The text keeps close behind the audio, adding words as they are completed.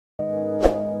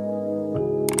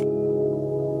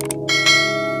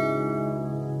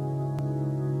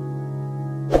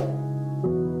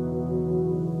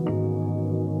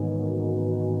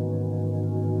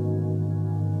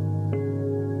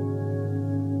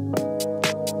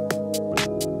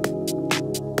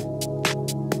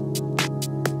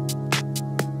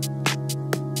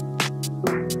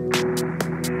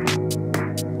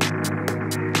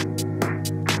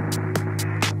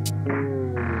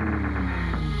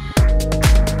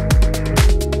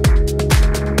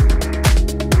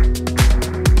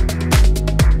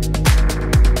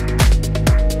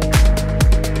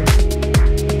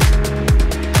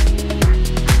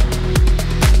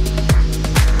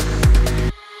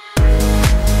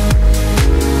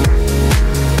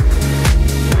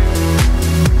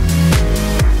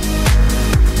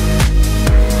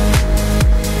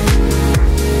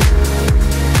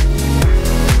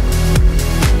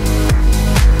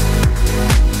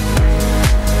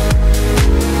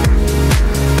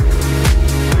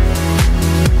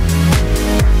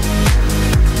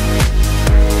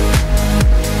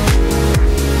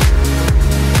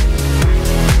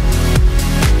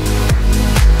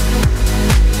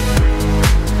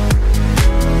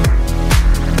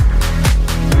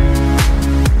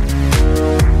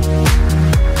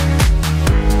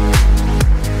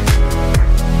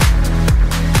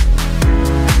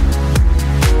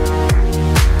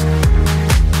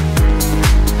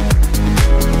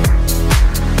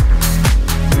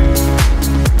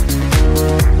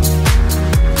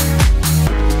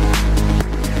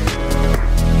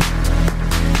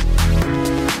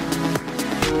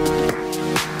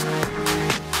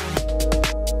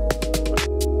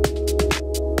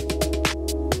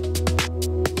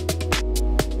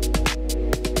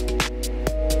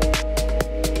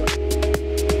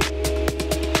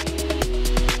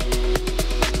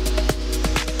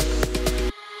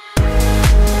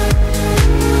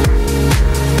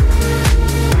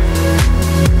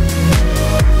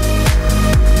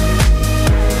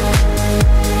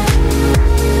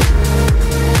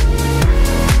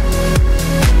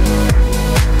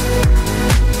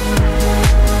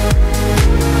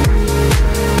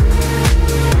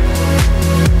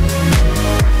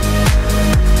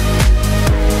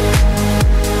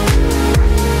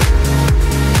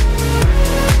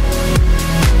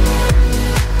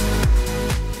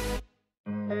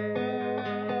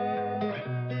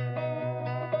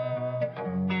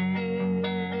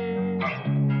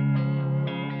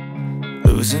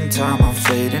Losing time, I'm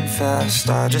fading fast.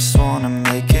 I just wanna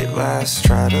make it last.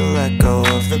 Try to let go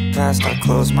of the past. I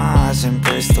close my eyes,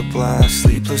 embrace the blast.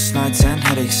 Sleepless nights and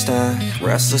headaches stack.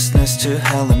 Restlessness to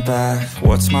hell and back.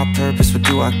 What's my purpose, what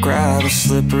do I grab? A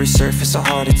slippery surface, a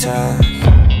heart attack.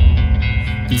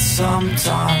 And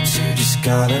sometimes you just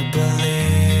gotta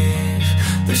believe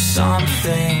there's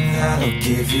something that'll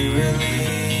give you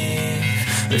relief.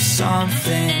 There's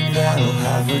something that'll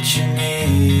have what you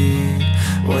need,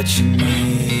 what you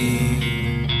need.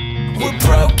 We're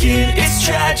broken, it's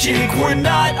tragic, we're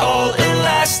not all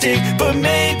elastic, but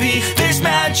maybe there's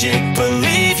magic,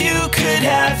 believe you could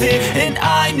have it. And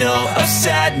I know of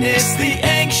sadness, the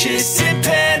anxious and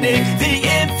panic, the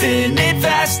infinite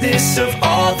vastness of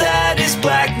all that is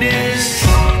blackness.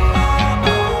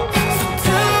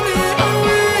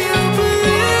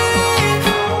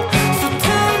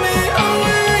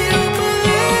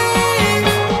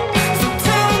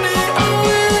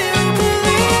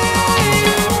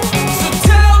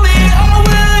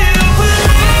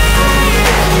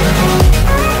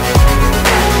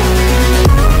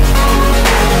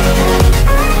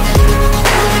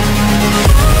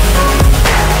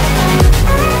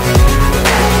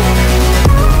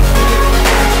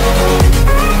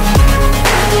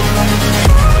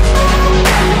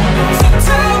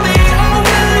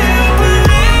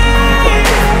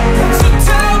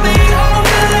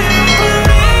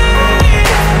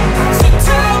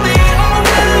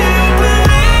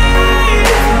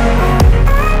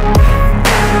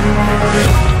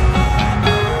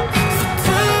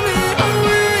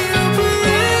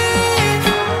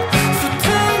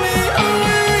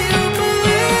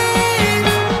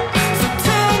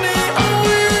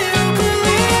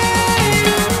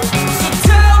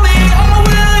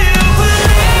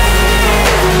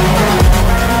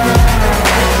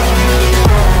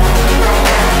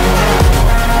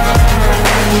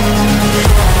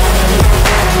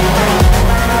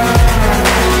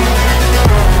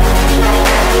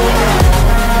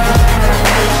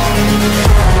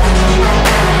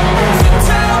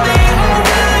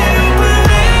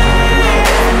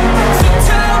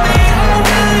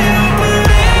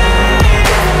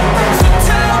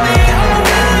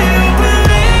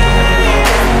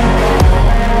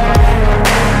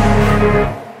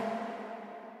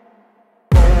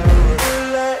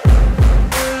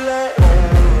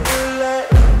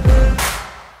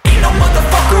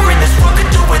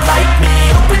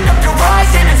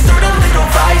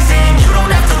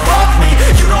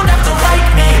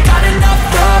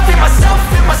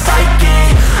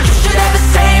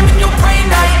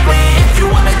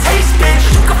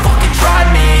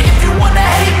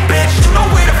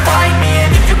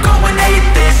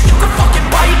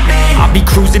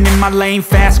 My lane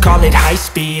fast, call it high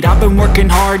speed. I've been working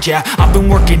hard, yeah, I've been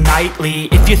working nightly.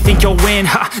 If you think you'll win,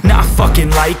 ha, not fucking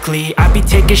likely. I be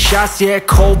taking shots, yeah,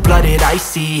 cold-blooded,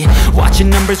 icy. Watching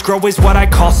numbers grow is what I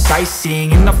call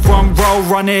sightseeing. In the front row,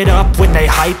 run it up when they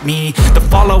hype me. The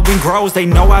following grows, they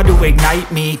know how to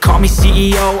ignite me. Call me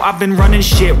CEO, I've been running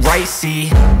shit right, see.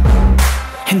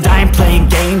 And I ain't playing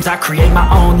games, I create my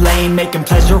own lane, making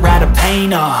pleasure out of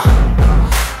pain,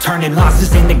 turning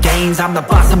losses into gains. I'm the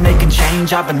boss, I'm making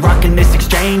change. I've been rocking this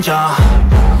exchange,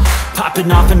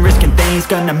 popping off and risking things.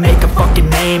 Gonna make a fucking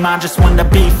name, I just wanna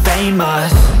be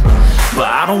famous. But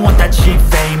I don't want that cheap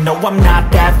fame, no, I'm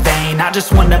not that vain. I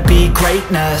just wanna be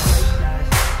greatness.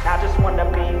 I just wanna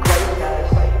be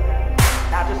greatness.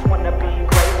 I just wanna be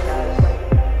greatness.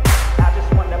 I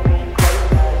just wanna be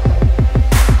greatness.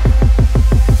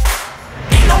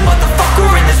 Ain't no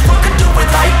motherfucker in this world could do it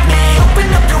like me.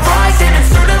 Open up your eyes and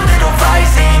insert a little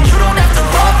rising. You don't have to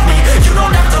love me, you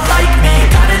don't have to like me.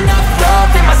 Got enough love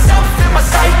in myself, in my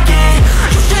psyche.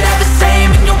 You should have the same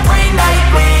in your brain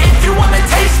nightly. If you wanna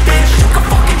taste, bitch, you can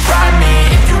fucking try me.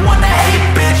 If you wanna hate,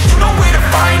 bitch, you know where to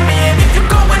find me. And if you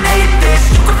go and hate this,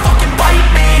 you can fucking bite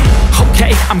me.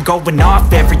 Okay, I'm going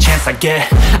off every chance I get.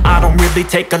 I don't really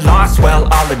take a loss, well,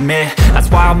 I'll admit. That's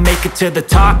why I'll make it to the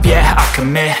top, yeah, I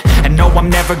commit. And no, I'm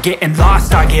never getting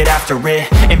lost, I get after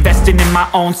it. Investing in my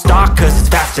own stock, cause it's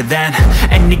faster than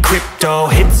any crypto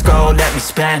hits go, let me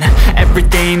spend.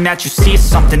 Everything that you see is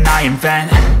something I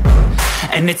invent.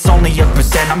 And it's only a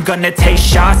percent. I'm gonna take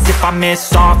shots. If I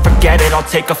miss all, forget it. I'll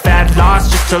take a fat loss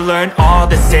just to learn all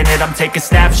that's in it. I'm taking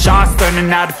snapshots, learning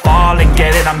how to fall and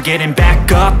get it. I'm getting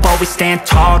back up, always stand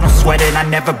tall, don't sweat it. I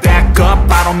never back up,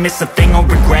 I don't miss a thing or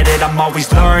regret it. I'm always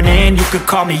learning, you could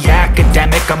call me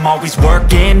academic. I'm always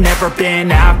working, never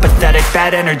been apathetic.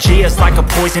 That energy is like a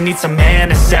poison, needs some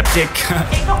antiseptic.